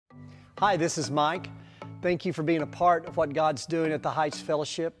Hi, this is Mike. Thank you for being a part of what God's doing at the Heights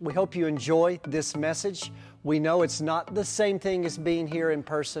Fellowship. We hope you enjoy this message. We know it's not the same thing as being here in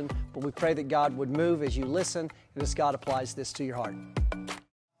person, but we pray that God would move as you listen and as God applies this to your heart.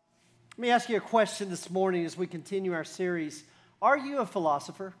 Let me ask you a question this morning as we continue our series. Are you a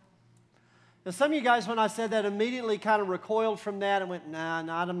philosopher? Now, some of you guys, when I said that, immediately kind of recoiled from that and went, nah,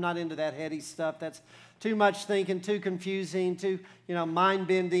 I'm not into that heady stuff. That's too much thinking, too confusing, too,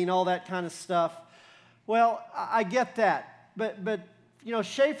 mind-bending, all that kind of stuff. Well, I get that. But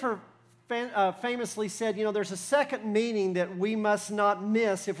Schaeffer famously said, there's a second meaning that we must not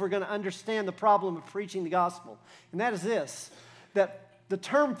miss if we're going to understand the problem of preaching the gospel. And that is this, that the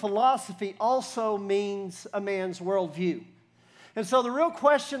term philosophy also means a man's worldview. And so the real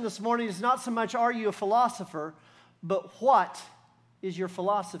question this morning is not so much, are you a philosopher, but what is your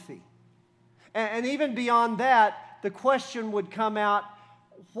philosophy? And even beyond that, the question would come out,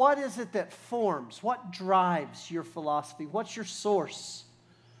 what is it that forms? What drives your philosophy? What's your source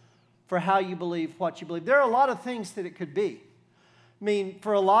for how you believe what you believe? There are a lot of things that it could be.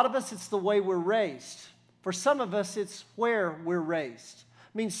 For a lot of us, it's the way we're raised. For some of us, it's where we're raised.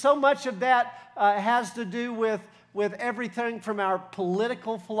 So much of that has to do with everything from our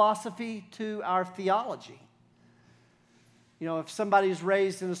political philosophy to our theology. If somebody's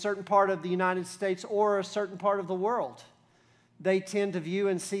raised in a certain part of the United States or a certain part of the world, they tend to view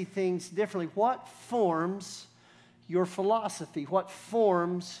and see things differently. What forms your philosophy? What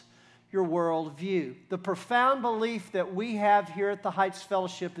forms your worldview? The profound belief that we have here at the Heights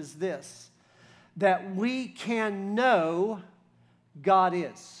Fellowship is this, that we can know God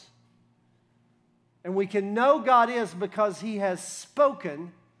is. And we can know God is because He has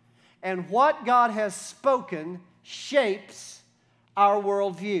spoken, and what God has spoken shapes our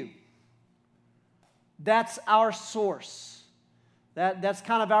worldview. That's our source. That's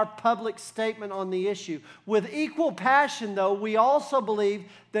kind of our public statement on the issue. With equal passion, though, we also believe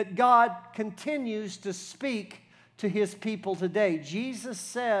that God continues to speak to His people today. Jesus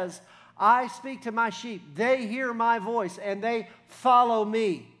says, I speak to my sheep. They hear my voice, and they follow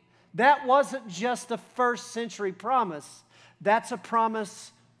me. That wasn't just a first century promise. That's a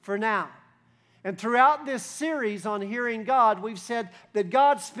promise for now. And throughout this series on hearing God, we've said that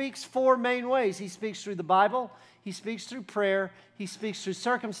God speaks four main ways. He speaks through the Bible, He speaks through prayer, He speaks through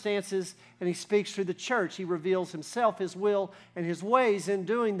circumstances, and He speaks through the church. He reveals Himself, His will, and His ways in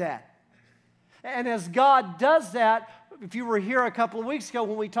doing that. And as God does that, if you were here a couple of weeks ago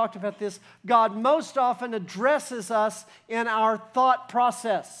when we talked about this, God most often addresses us in our thought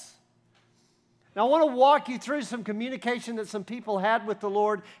process. Now, I want to walk you through some communication that some people had with the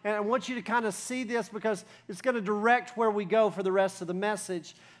Lord, and I want you to kind of see this because it's going to direct where we go for the rest of the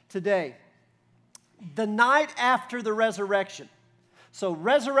message today. The night after the resurrection, so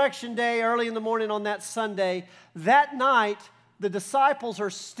Resurrection Day, early in the morning on that Sunday, that night, the disciples are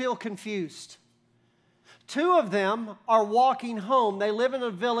still confused. Two of them are walking home. They live in a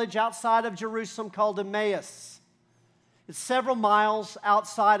village outside of Jerusalem called Emmaus. It's several miles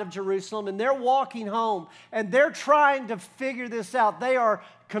outside of Jerusalem, and they're walking home, and they're trying to figure this out. They are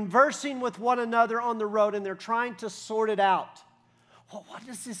conversing with one another on the road, and they're trying to sort it out. Well, what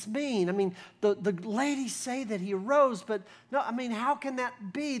does this mean? The ladies say that He arose, but no, how can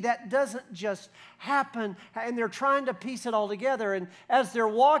that be? That doesn't just happen. And they're trying to piece it all together. And as they're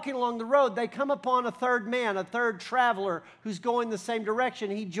walking along the road, they come upon a third man, a third traveler who's going the same direction.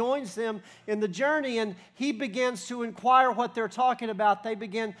 He joins them in the journey, and he begins to inquire what they're talking about. They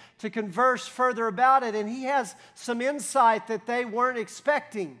begin to converse further about it, and he has some insight that they weren't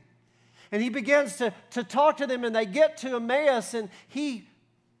expecting. And he begins to talk to them, and they get to Emmaus, and he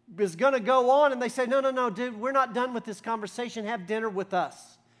is going to go on, and they say, no, dude, we're not done with this conversation. Have dinner with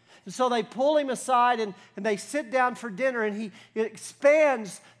us. And so they pull him aside, and they sit down for dinner, and he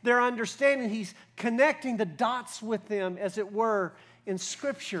expands their understanding. He's connecting the dots with them, as it were, in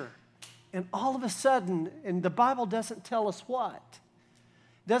Scripture. And all of a sudden, and the Bible doesn't tell us what,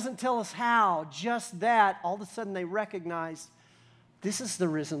 doesn't tell us how, just that, all of a sudden they recognize this is the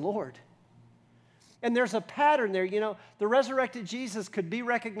risen Lord. And there's a pattern there. The resurrected Jesus could be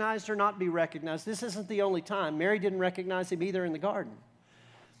recognized or not be recognized. This isn't the only time. Mary didn't recognize Him either in the garden.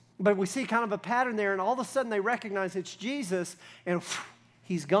 But we see kind of a pattern there, and all of a sudden they recognize it's Jesus, and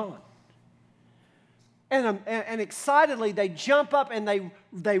He's gone. And excitedly they jump up and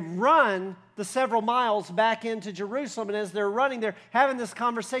they run the the several miles back into Jerusalem. And as they're running, they're having this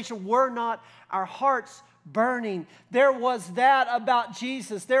conversation. Were not our hearts burning? There was that about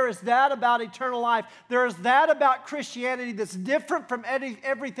Jesus. There is that about eternal life. There is that about Christianity that's different from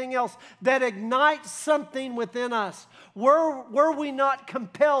everything else, that ignites something within us. Were we not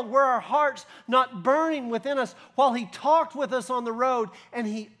compelled? Were our hearts not burning within us while He talked with us on the road and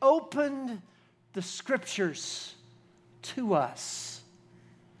He opened the Scriptures to us?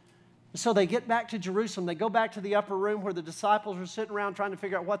 So they get back to Jerusalem. They go back to the upper room where the disciples are sitting around trying to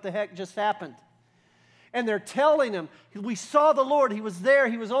figure out what the heck just happened. And they're telling him, we saw the Lord. He was there.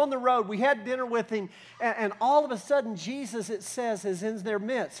 He was on the road. We had dinner with Him. And all of a sudden, Jesus, it says, is in their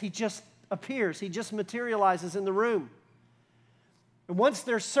midst. He just appears. He just materializes in the room. And once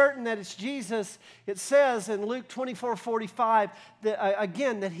they're certain that it's Jesus, it says in Luke 24:45,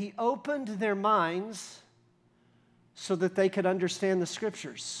 that He opened their minds so that they could understand the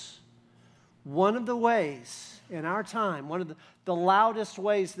Scriptures. One of the ways in our time, one of the loudest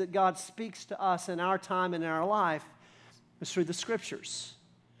ways that God speaks to us in our time and in our life is through the Scriptures.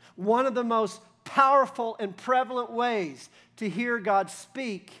 One of the most powerful and prevalent ways to hear God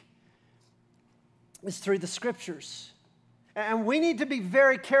speak is through the Scriptures. And we need to be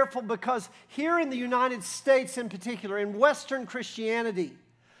very careful because here in the United States in particular, in Western Christianity,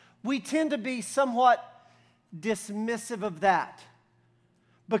 we tend to be somewhat dismissive of that.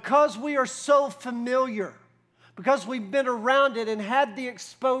 Because we are so familiar, because we've been around it and had the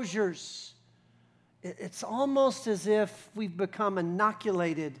exposures, it's almost as if we've become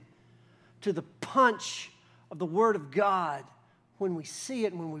inoculated to the punch of the Word of God when we see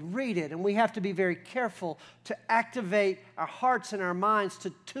it and when we read it. And we have to be very careful to activate our hearts and our minds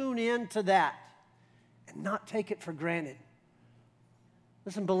to tune into that and not take it for granted.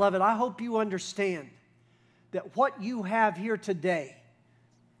 Listen, beloved, I hope you understand that what you have here today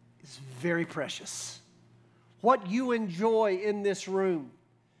is very precious. What you enjoy in this room,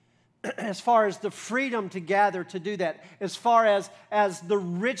 as far as the freedom to gather to do that, as far as the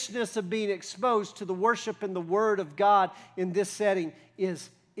richness of being exposed to the worship and the Word of God in this setting, is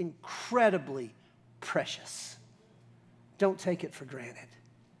incredibly precious. Don't take it for granted.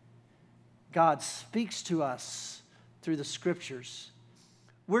 God speaks to us through the Scriptures.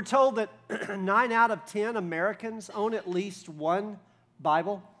 We're told that 9 out of 10 Americans own at least one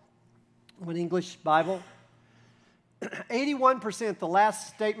Bible, one English Bible. 81%, the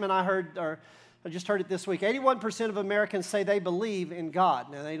last statement I heard, or I just heard it this week, 81% of Americans say they believe in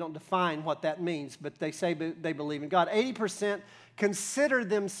God. Now, they don't define what that means, but they say they believe in God. 80% consider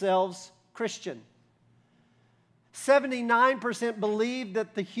themselves Christian. 79% believe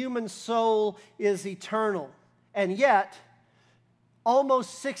that the human soul is eternal. And yet,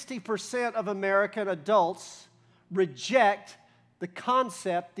 almost 60% of American adults reject the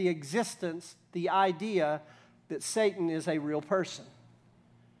concept, the existence, the idea that Satan is a real person.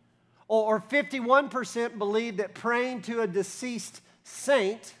 Or 51% believe that praying to a deceased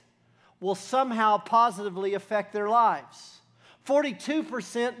saint will somehow positively affect their lives.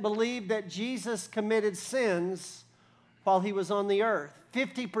 42% believe that Jesus committed sins while He was on the earth.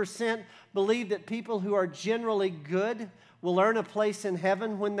 50% believe that people who are generally good will earn a place in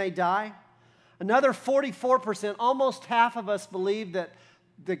heaven when they die. Another 44%, almost half of us, believe that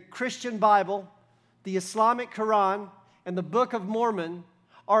the Christian Bible, the Islamic Quran, and the Book of Mormon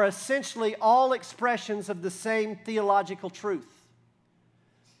are essentially all expressions of the same theological truth.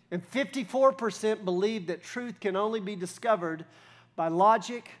 And 54% believe that truth can only be discovered by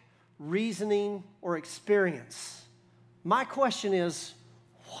logic, reasoning, or experience. My question is,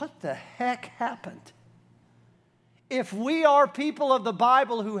 what the heck happened? If we are people of the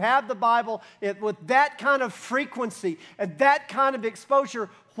Bible who have the Bible with that kind of frequency and that kind of exposure,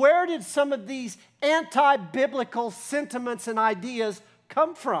 where did some of these anti-biblical sentiments and ideas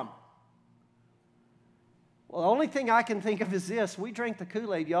come from? Well, the only thing I can think of is this. We drank the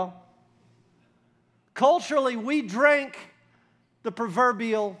Kool-Aid, y'all. Culturally, we drank the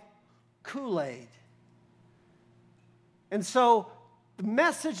proverbial Kool-Aid. And so the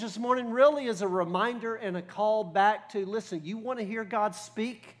message this morning really is a reminder and a call back to, listen, you want to hear God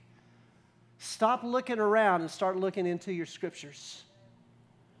speak? Stop looking around and start looking into your Scriptures.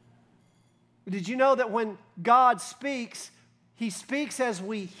 Did you know that when God speaks, He speaks as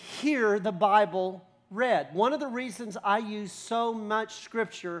we hear the Bible read? One of the reasons I use so much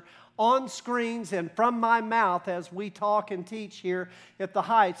Scripture on screens and from my mouth as we talk and teach here at the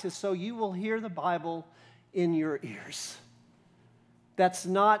Heights is so you will hear the Bible in your ears. That's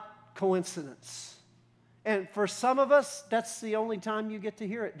not coincidence. And for some of us, that's the only time you get to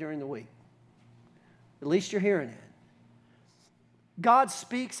hear it during the week. At least you're hearing it. God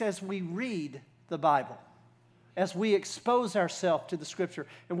speaks as we read the Bible, as we expose ourselves to the Scripture,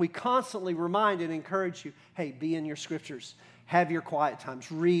 and we constantly remind and encourage you, hey, be in your Scriptures. Have your quiet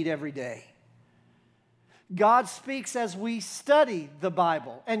times. Read every day. God speaks as we study the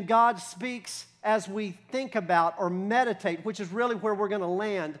Bible, and God speaks as we think about or meditate, which is really where we're going to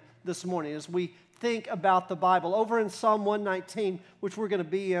land this morning, as we think about the Bible. Over in Psalm 119, which we're going to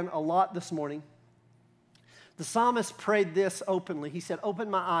be in a lot this morning, the psalmist prayed this openly. He said,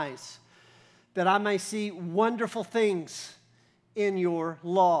 "Open my eyes, that I may see wonderful things in your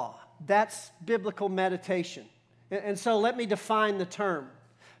law." That's biblical meditation. And so let me define the term.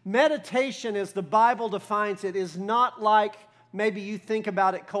 Meditation, as the Bible defines it, is not like maybe you think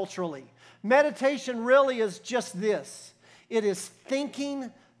about it culturally. Meditation really is just this. It is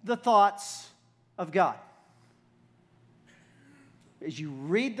thinking the thoughts of God. As you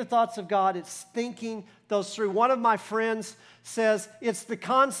read the thoughts of God, it's thinking those through. One of my friends says it's the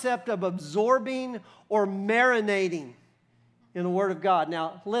concept of absorbing or marinating in the Word of God.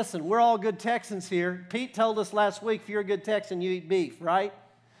 Now, listen, we're all good Texans here. Pete told us last week, if you're a good Texan, you eat beef, right?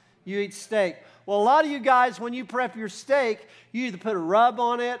 You eat steak. Well, a lot of you guys, when you prep your steak, you either put a rub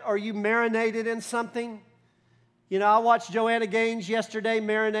on it or you marinate it in something. You know, I watched Joanna Gaines yesterday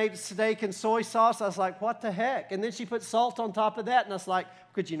marinate steak in soy sauce. I was like, what the heck? And then she put salt on top of that, and I was like,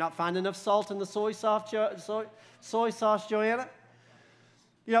 could you not find enough salt in the soy sauce, Joanna?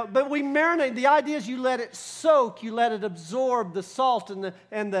 You know, but we marinate. The idea is you let it soak, you let it absorb the salt and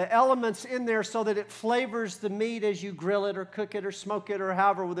the elements in there so that it flavors the meat as you grill it or cook it or smoke it or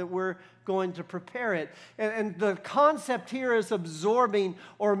however that we're going to prepare it. And the concept here is absorbing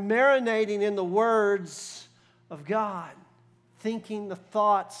or marinating in the words of God, thinking the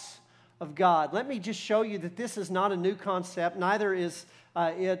thoughts of God. Let me just show you that this is not a new concept, neither is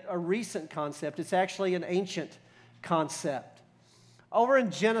it a recent concept. It's actually an ancient concept. Over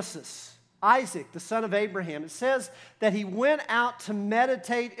in Genesis, Isaac, the son of Abraham, it says that he went out to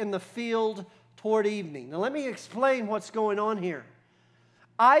meditate in the field toward evening. Now let me explain what's going on here.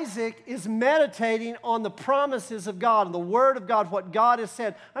 Isaac is meditating on the promises of God, and the Word of God, what God has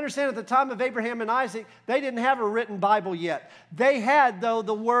said. Understand, at the time of Abraham and Isaac, they didn't have a written Bible yet. They had, though,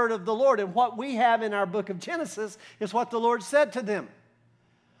 the Word of the Lord, and what we have in our book of Genesis is what the Lord said to them.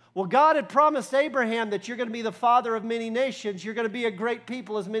 Well, God had promised Abraham that you're going to be the father of many nations. You're going to be a great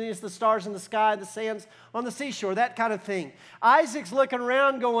people, as many as the stars in the sky, the sands on the seashore, that kind of thing. Isaac's looking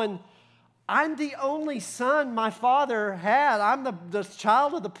around going, I'm the only son my father had. I'm the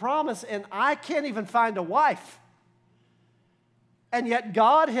child of the promise, and I can't even find a wife. And yet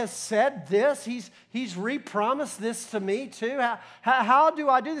God has said this. He's re-promised this to me too. How do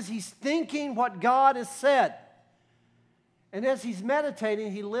I do this? He's thinking what God has said. And as he's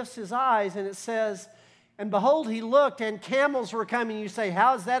meditating, he lifts his eyes, and it says, and behold, he looked, and camels were coming. You say,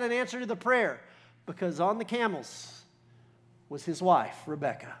 how is that an answer to the prayer? Because on the camels was his wife,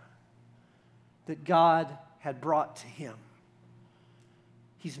 Rebekah, that God had brought to him.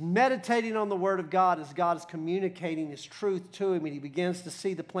 He's meditating on the Word of God as God is communicating His truth to him, and he begins to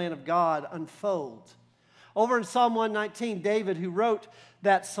see the plan of God unfold. Over in Psalm 119, David, who wrote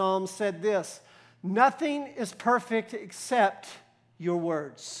that psalm, said this, nothing is perfect except your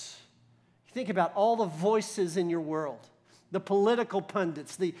words. You think about all the voices in your world, the political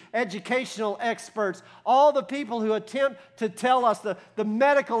pundits, the educational experts, all the people who attempt to tell us, the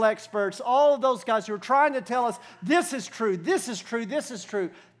medical experts, all of those guys who are trying to tell us this is true, this is true, this is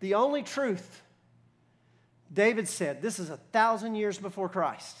true. The only truth, David said, this is 1,000 years before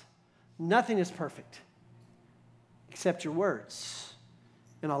Christ. Nothing is perfect except your words.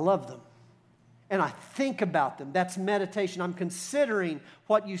 And I love them. And I think about them. That's meditation. I'm considering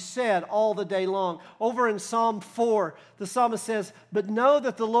what you said all the day long. Over in Psalm 4, the psalmist says, but know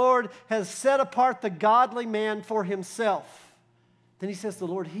that the Lord has set apart the godly man for himself. Then he says, the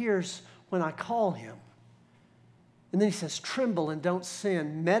Lord hears when I call him. And then he says, tremble and don't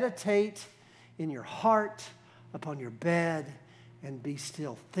sin. Meditate in your heart upon your bed and be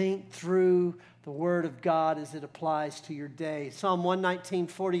still. Think through the Word of God as it applies to your day. Psalm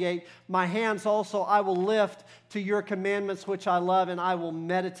 119:48, my hands also I will lift to your commandments which I love, and I will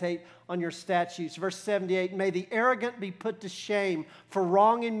meditate on your statutes. Verse 78, may the arrogant be put to shame for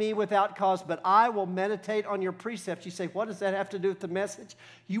wronging me without cause, but I will meditate on your precepts. You say, what does that have to do with the message?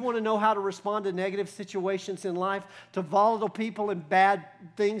 You want to know how to respond to negative situations in life, to volatile people and bad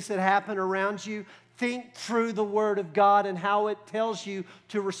things that happen around you? Think through the Word of God and how it tells you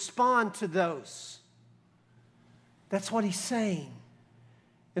to respond to those. That's what he's saying.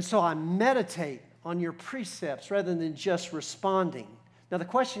 And so I meditate on your precepts rather than just responding. Now the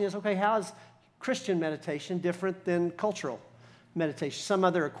question is, okay, how is Christian meditation different than cultural meditation, some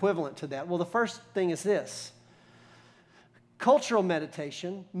other equivalent to that? Well, the first thing is this. Cultural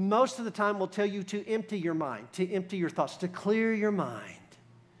meditation, most of the time, will tell you to empty your mind, to empty your thoughts, to clear your mind.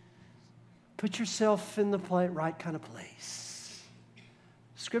 Put yourself in the right kind of place.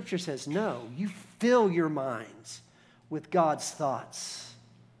 Scripture says, no, you fill your minds with God's thoughts.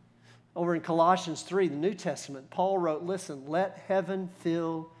 Over in Colossians 3, the New Testament, Paul wrote, listen, let heaven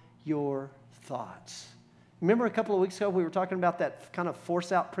fill your thoughts. Remember a couple of weeks ago we were talking about that kind of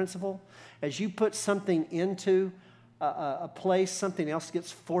force out principle? As you put something into a place, something else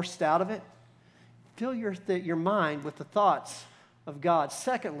gets forced out of it. Fill your mind with the thoughts of God.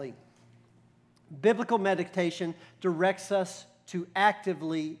 Secondly, biblical meditation directs us to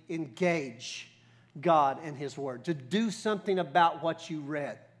actively engage God and His Word, to do something about what you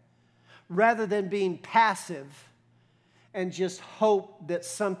read, rather than being passive and just hope that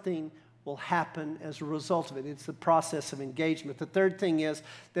something will happen as a result of it. It's the process of engagement. The third thing is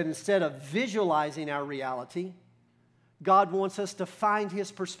that instead of visualizing our reality, God wants us to find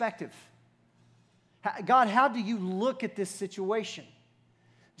His perspective. God, how do you look at this situation?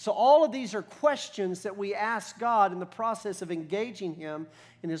 So all of these are questions that we ask God in the process of engaging Him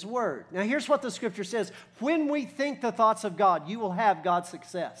in His Word. Now here's what the Scripture says. When we think the thoughts of God, you will have God's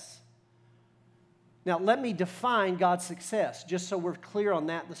success. Now let me define God's success, just so we're clear on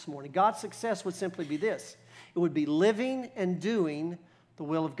that this morning. God's success would simply be this. It would be living and doing the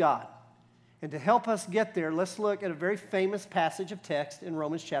will of God. And to help us get there, let's look at a very famous passage of text in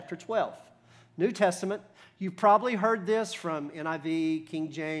Romans chapter 12. New Testament, you've probably heard this from NIV,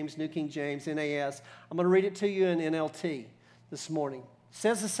 King James, New King James, NAS. I'm going to read it to you in NLT this morning. It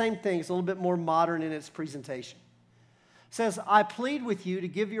says the same thing. It's a little bit more modern in its presentation. It says, I plead with you to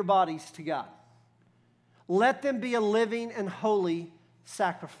give your bodies to God. Let them be a living and holy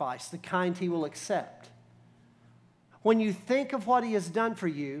sacrifice, the kind He will accept. When you think of what He has done for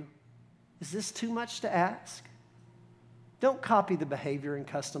you, is this too much to ask? Don't copy the behavior and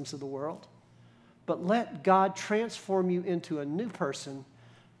customs of the world, but let God transform you into a new person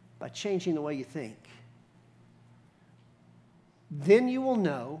by changing the way you think. Then you will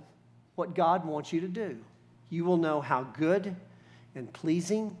know what God wants you to do. You will know how good and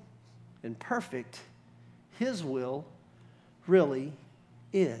pleasing and perfect His will really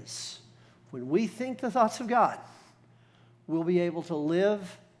is. When we think the thoughts of God, we'll be able to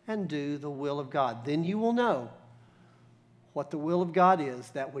live and do the will of God. Then you will know what the will of God is,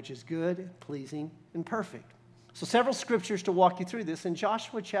 that which is good, pleasing, and perfect. So several scriptures to walk you through this. In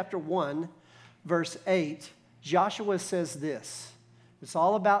Joshua chapter 1, verse 8, Joshua says this. It's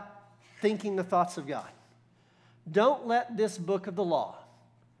all about thinking the thoughts of God. Don't let this book of the law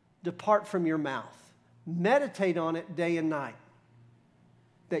depart from your mouth. Meditate on it day and night,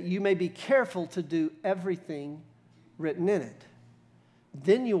 that you may be careful to do everything written in it.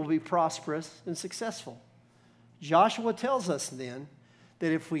 Then you will be prosperous and successful. Joshua tells us then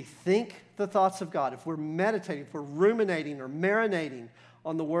that if we think the thoughts of God, if we're meditating, if we're ruminating or marinating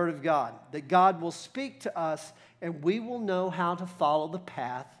on the Word of God, that God will speak to us and we will know how to follow the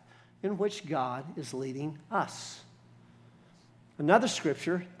path in which God is leading us. Another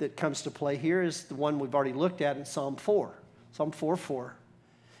scripture that comes to play here is the one we've already looked at in Psalm 4. Psalm 4:4.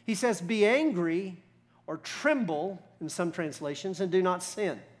 He says, be angry or tremble in some translations and do not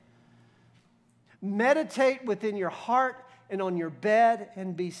sin. Meditate within your heart and on your bed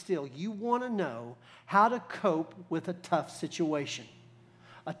and be still. You want to know how to cope with a tough situation.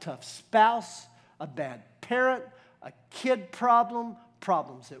 A tough spouse, a bad parent, a kid problem,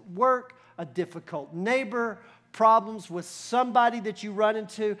 problems at work, a difficult neighbor, problems with somebody that you run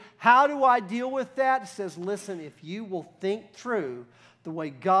into. How do I deal with that? It says, listen, if you will think through the way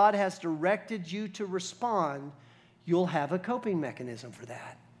God has directed you to respond, you'll have a coping mechanism for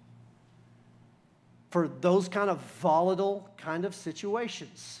that. For those kind of volatile kind of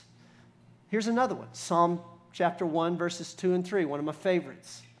situations. Here's another one. Psalm chapter 1, verses 2 and 3, one of my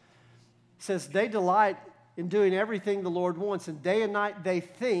favorites. It says, they delight in doing everything the Lord wants, and day and night they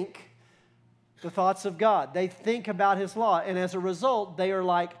think the thoughts of God. They think about His law, and as a result, they are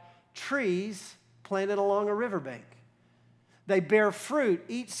like trees planted along a riverbank. They bear fruit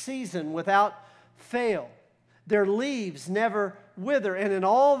each season without fail. Their leaves never wither, and in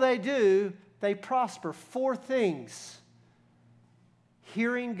all they do, they prosper. 4 things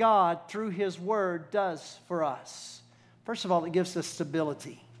hearing God through His Word does for us. First of all, it gives us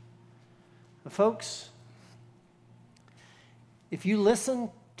stability. Now, folks, if you listen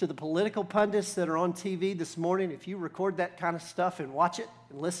to the political pundits that are on TV this morning, if you record that kind of stuff and watch it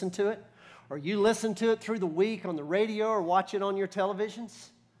and listen to it, or you listen to it through the week on the radio or watch it on your televisions,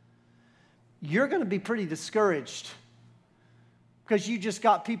 you're going to be pretty discouraged because you just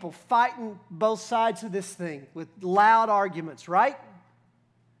got people fighting both sides of this thing with loud arguments, right?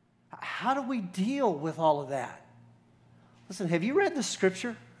 How do we deal with all of that? Listen, have you read the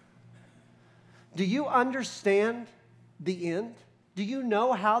Scripture? Do you understand the end? Do you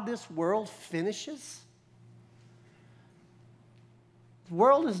know how this world finishes? The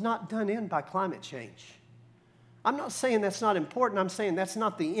world is not done in by climate change. I'm not saying that's not important. I'm saying that's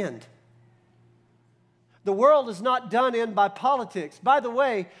not the end. The world is not done in by politics. By the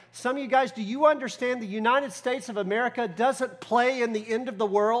way, some of you guys, do you understand the United States of America doesn't play in the end of the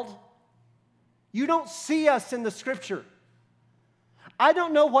world? You don't see us in the Scripture. I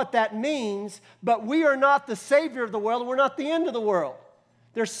don't know what that means, but we are not the Savior of the world. We're not the end of the world.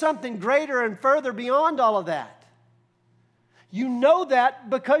 There's something greater and further beyond all of that. You know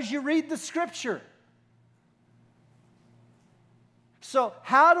that because you read the Scripture. So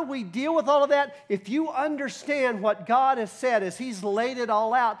how do we deal with all of that? If you understand what God has said as He's laid it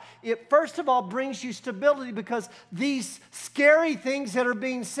all out, it first of all brings you stability, because these scary things that are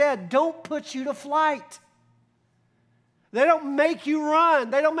being said don't put you to flight. They don't make you run.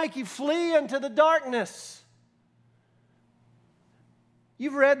 They don't make you flee into the darkness.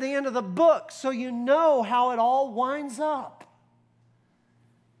 You've read the end of the book, so you know how it all winds up.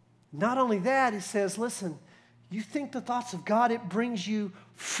 Not only that, He says, listen, you think the thoughts of God, it brings you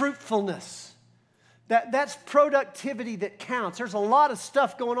fruitfulness. That's productivity that counts. There's a lot of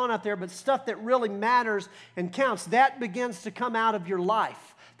stuff going on out there, but stuff that really matters and counts, that begins to come out of your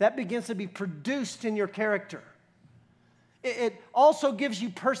life. That begins to be produced in your character. It also gives you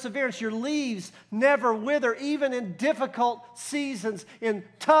perseverance. Your leaves never wither, even in difficult seasons, in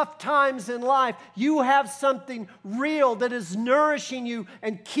tough times in life. You have something real that is nourishing you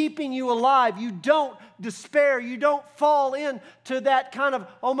and keeping you alive. You don't despair. You don't fall into that kind of,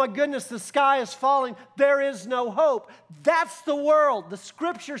 oh my goodness, the sky is falling. There is no hope. That's the world. The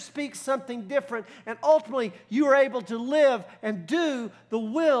Scripture speaks something different, and ultimately you are able to live and do the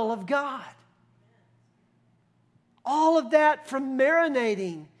will of God. All of that from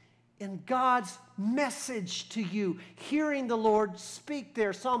marinating in God's message to you, hearing the Lord speak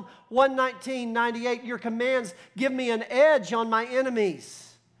there. Psalm 119:98, your commands give me an edge on my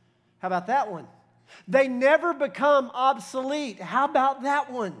enemies. How about that one? They never become obsolete. How about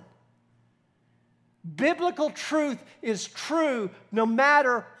that one? Biblical truth is true no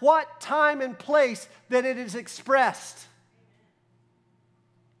matter what time and place that it is expressed.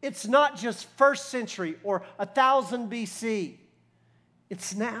 It's not just first century or 1000 BC.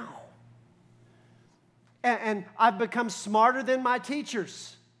 It's now. And I've become smarter than my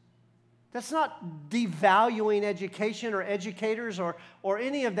teachers. That's not devaluing education or educators or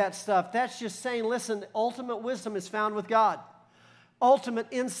any of that stuff. That's just saying, listen, ultimate wisdom is found with God. Ultimate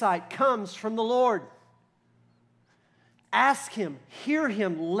insight comes from the Lord. Ask Him, hear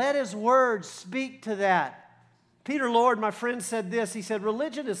Him, let His word speak to that. Peter Lord, my friend, said this. He said,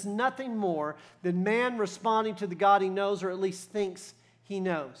 religion is nothing more than man responding to the God he knows, or at least thinks he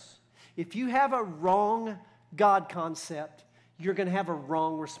knows. If you have a wrong God concept, you're going to have a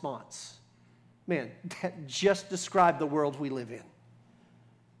wrong response. Man, that just described the world we live in.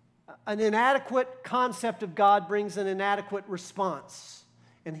 An inadequate concept of God brings an inadequate response,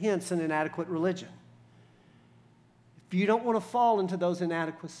 and hence an inadequate religion. If you don't want to fall into those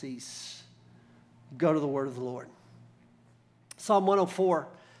inadequacies, go to the word of the Lord. Psalm 104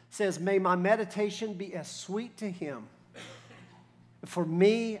 says, may my meditation be as sweet to Him. For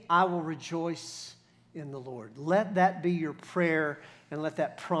me, I will rejoice in the Lord. Let that be your prayer, and let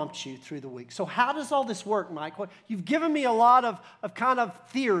that prompt you through the week. So how does all this work, Mike? Well, you've given me a lot of kind of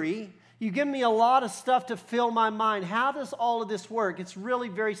theory. You've given me a lot of stuff to fill my mind. How does all of this work? It's really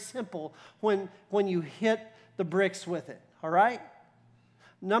very simple when you hit the bricks with it, all right?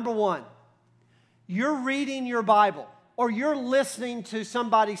 Number one, you're reading your Bible, or you're listening to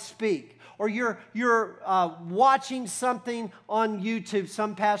somebody speak, or you're watching something on YouTube,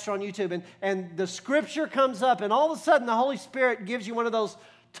 some pastor on YouTube, and the Scripture comes up, and all of a sudden the Holy Spirit gives you one of those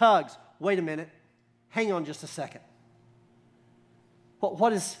tugs. Wait a minute. Hang on just a second.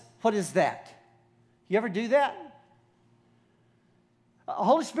 What is that? You ever do that? The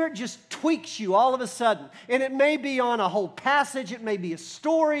Holy Spirit just tweaks you all of a sudden. And it may be on a whole passage. It may be a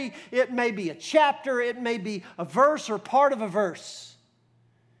story. It may be a chapter. It may be a verse or part of a verse.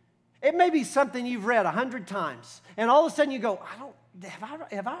 It may be something you've read 100 times. And all of a sudden you go, have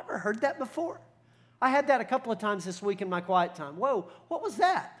I ever heard that before? I had that a couple of times this week in my quiet time. Whoa, what was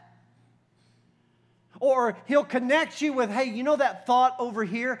that? Or He'll connect you with, hey, you know that thought over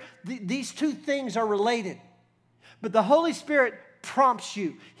here? These two things are related. But the Holy Spirit prompts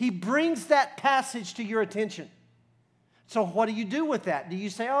you. He brings that passage to your attention. So what do you do with that? Do you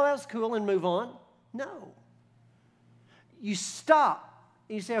say, oh, that was cool, and move on? No. You stop.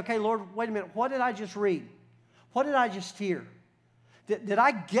 And you say, okay, Lord, wait a minute. What did I just read? What did I just hear? Did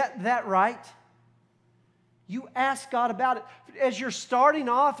I get that right? You ask God about it. As you're starting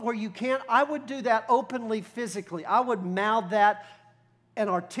off where you can't, I would do that openly physically. I would mouth that and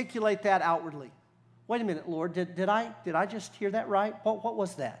articulate that outwardly. Wait a minute, Lord, did I just hear that right? What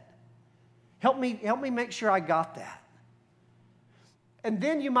was that? Help me make sure I got that. And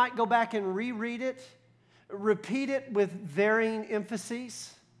then you might go back and reread it, repeat it with varying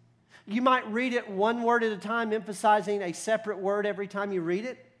emphases. You might read it one word at a time, emphasizing a separate word every time you read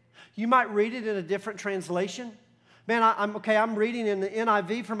it. You might read it in a different translation. Man, I'm reading in the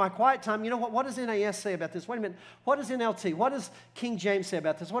NIV for my quiet time. You know what? What does NAS say about this? Wait a minute. What does NLT? What does King James say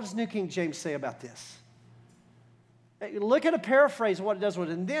about this? What does New King James say about this? Look at a paraphrase of what it does with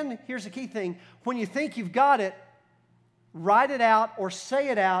it. And then here's the key thing. When you think you've got it, write it out or say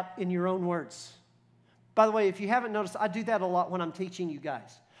it out in your own words. By the way, if you haven't noticed, I do that a lot when I'm teaching you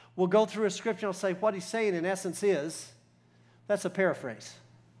guys. We'll go through a scripture and I'll say what he's saying in essence is, that's a paraphrase.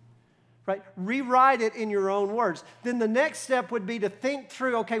 Right? Rewrite it in your own words. Then the next step would be to think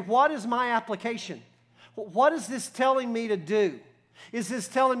through, okay, what is my application? What is this telling me to do? Is this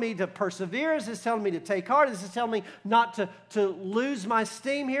telling me to persevere? Is this telling me to take heart? Is this telling me not to lose my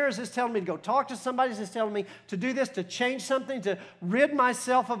steam here? Is this telling me to go talk to somebody? Is this telling me to do this, to change something, to rid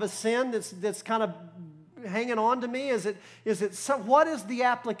myself of a sin that's kind of hanging on to me? What is the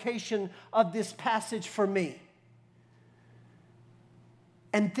application of this passage for me?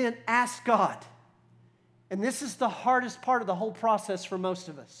 And then ask God. And this is the hardest part of the whole process for most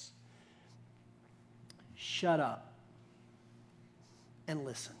of us. Shut up and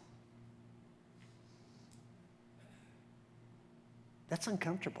listen. That's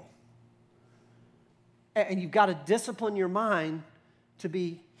uncomfortable. And you've got to discipline your mind to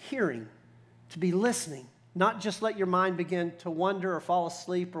be hearing, to be listening, not just let your mind begin to wander or fall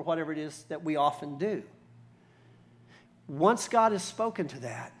asleep or whatever it is that we often do. Once God has spoken to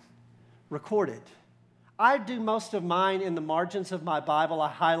that, record it. I do most of mine in the margins of my Bible. I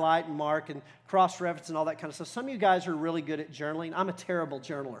highlight and mark and cross-reference and all that kind of stuff. Some of you guys are really good at journaling. I'm a terrible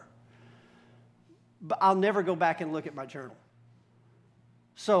journaler. But I'll never go back and look at my journal.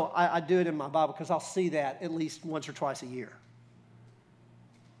 So I do it in my Bible because I'll see that at least once or twice a year.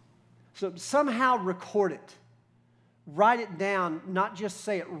 So somehow record it. Write it down, not just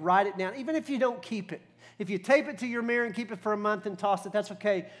say it, write it down, even if you don't keep it. If you tape it to your mirror and keep it for a month and toss it, that's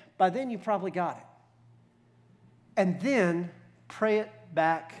okay. By then, you probably got it. And then pray it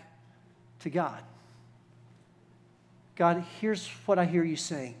back to God. God, here's what I hear you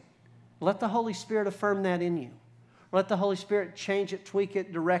saying. Let the Holy Spirit affirm that in you. Let the Holy Spirit change it, tweak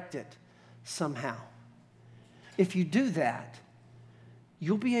it, direct it somehow. If you do that,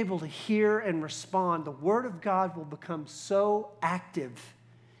 you'll be able to hear and respond. The Word of God will become so active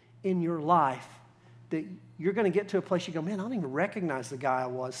in your life that you're going to get to a place you go, man, I don't even recognize the guy I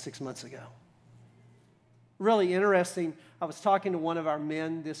was 6 months ago. Really interesting. I was talking to one of our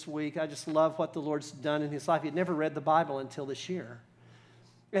men this week. I just love what the Lord's done in his life. He had never read the Bible until this year.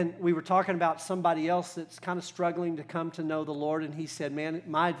 And we were talking about somebody else that's kind of struggling to come to know the Lord. And he said, man,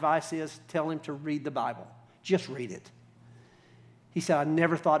 my advice is tell him to read the Bible. Just read it. He said, I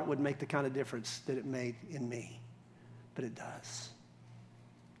never thought it would make the kind of difference that it made in me. But it does.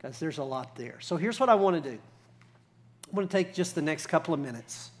 Because there's a lot there. So here's what I want to do. I want to take just the next couple of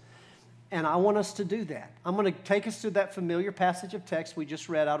minutes. And I want us to do that. I'm going to take us to that familiar passage of text we just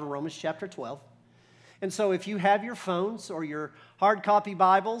read out of Romans chapter 12. And so if you have your phones or your hard copy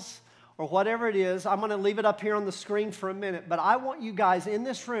Bibles or whatever it is, I'm going to leave it up here on the screen for a minute. But I want you guys in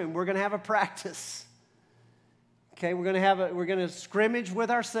this room, we're going to have a practice. Okay, we're going to scrimmage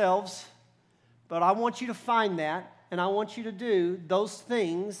with ourselves. But I want you to find that. And I want you to do those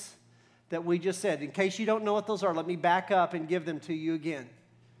things that we just said. In case you don't know what those are, let me back up and give them to you again.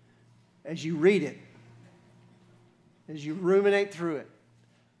 As you read it, as you ruminate through it,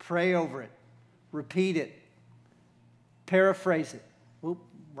 pray over it, repeat it, paraphrase it. Oop,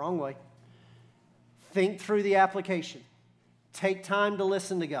 wrong way. Think through the application. Take time to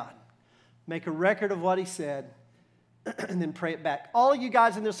listen to God. Make a record of what He said. And then pray it back. All of you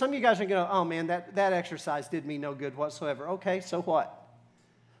guys, and there's some of you guys are going to go, oh man, that exercise did me no good whatsoever. Okay, so what?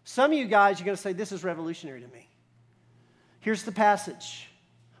 Some of you guys, you're going to say, this is revolutionary to me. Here's the passage.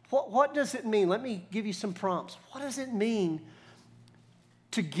 What does it mean? Let me give you some prompts. What does it mean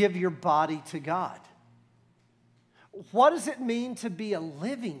to give your body to God? What does it mean to be a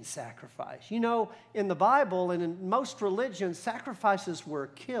living sacrifice? You know, in the Bible and in most religions, sacrifices were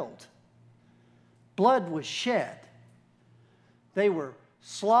killed. Blood was shed. They were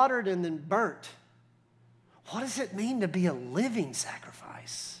slaughtered and then burnt. What does it mean to be a living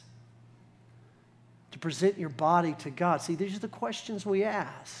sacrifice? To present your body to God. See, these are the questions we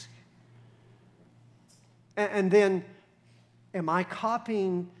ask. And then, am I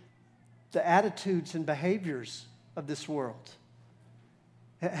copying the attitudes and behaviors of this world?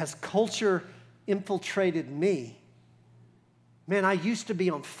 Has culture infiltrated me? Man, I used to be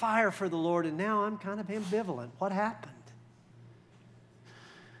on fire for the Lord, and now I'm kind of ambivalent. What happened?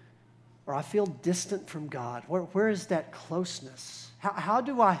 Or I feel distant from God. Where is that closeness? How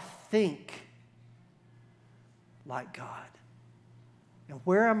do I think like God? And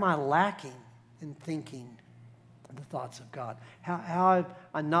where am I lacking in thinking the thoughts of God? How am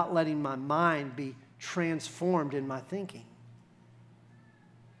I not letting my mind be transformed in my thinking?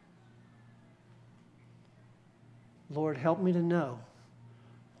 Lord, help me to know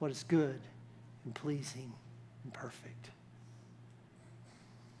what is good and pleasing and perfect.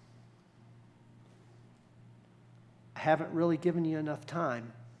 I haven't really given you enough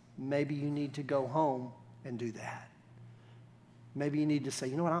time. Maybe you need to go home and do that. Maybe you need to say,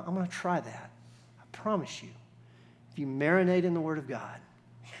 you know what, I'm going to try that. I promise you. If you marinate in the Word of God,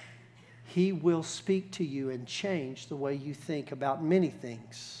 He will speak to you and change the way you think about many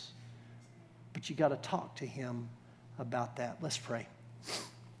things. But you got to talk to Him about that. Let's pray.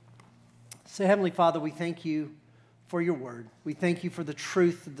 Say, Heavenly Father, we thank you for your Word. We thank you for the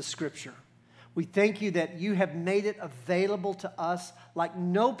truth of the Scripture. We thank you that you have made it available to us like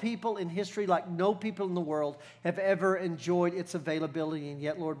no people in history, like no people in the world have ever enjoyed its availability. And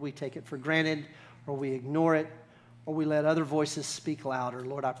yet, Lord, we take it for granted, or we ignore it, or we let other voices speak louder.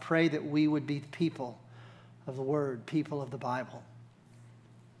 Lord, I pray that we would be people of the Word, people of the Bible.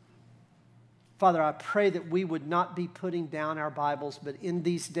 Father, I pray that we would not be putting down our Bibles, but in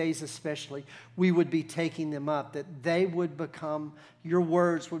these days especially, we would be taking them up, that they would become, your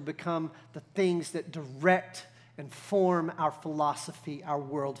words would become the things that direct and form our philosophy, our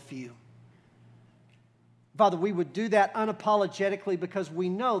worldview. Father, we would do that unapologetically because we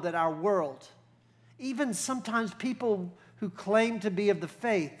know that our world, even sometimes people who claim to be of the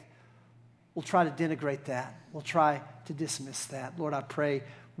faith, will try to denigrate that, will try to dismiss that. Lord, I pray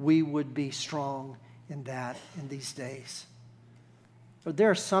we would be strong in that in these days. But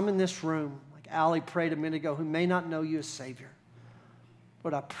there are some in this room, like Allie prayed a minute ago, who may not know you as Savior.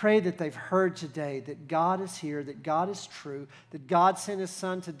 But I pray that they've heard today that God is here, that God is true, that God sent His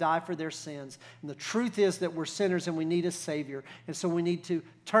Son to die for their sins. And the truth is that we're sinners and we need a Savior. And so we need to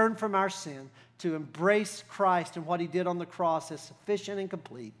turn from our sin, to embrace Christ and what He did on the cross as sufficient and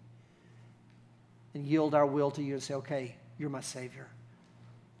complete, and yield our will to you and say, okay, you're my Savior.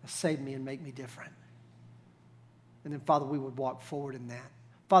 Save me and make me different. And then, Father, we would walk forward in that.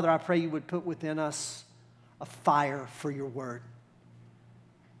 Father, I pray you would put within us a fire for your word.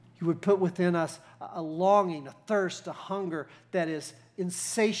 You would put within us a longing, a thirst, a hunger that is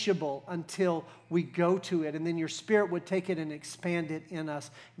insatiable until we go to it. And then your Spirit would take it and expand it in us.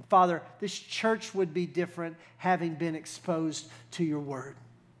 And Father, this church would be different having been exposed to your word.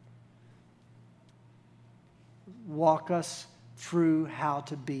 Walk us through how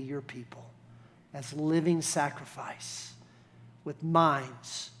to be your people as living sacrifice with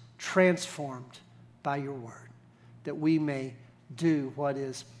minds transformed by your word, that we may do what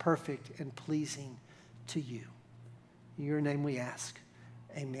is perfect and pleasing to you. In your name we ask.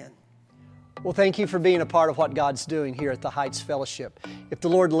 Amen. Well, thank you for being a part of what God's doing here at the Heights Fellowship. If the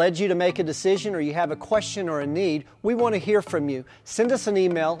Lord led you to make a decision or you have a question or a need, we want to hear from you. Send us an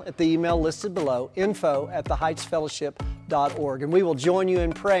email at the email listed below, info@theheightsfellowship.org, and we will join you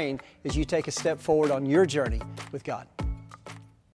in praying as you take a step forward on your journey with God.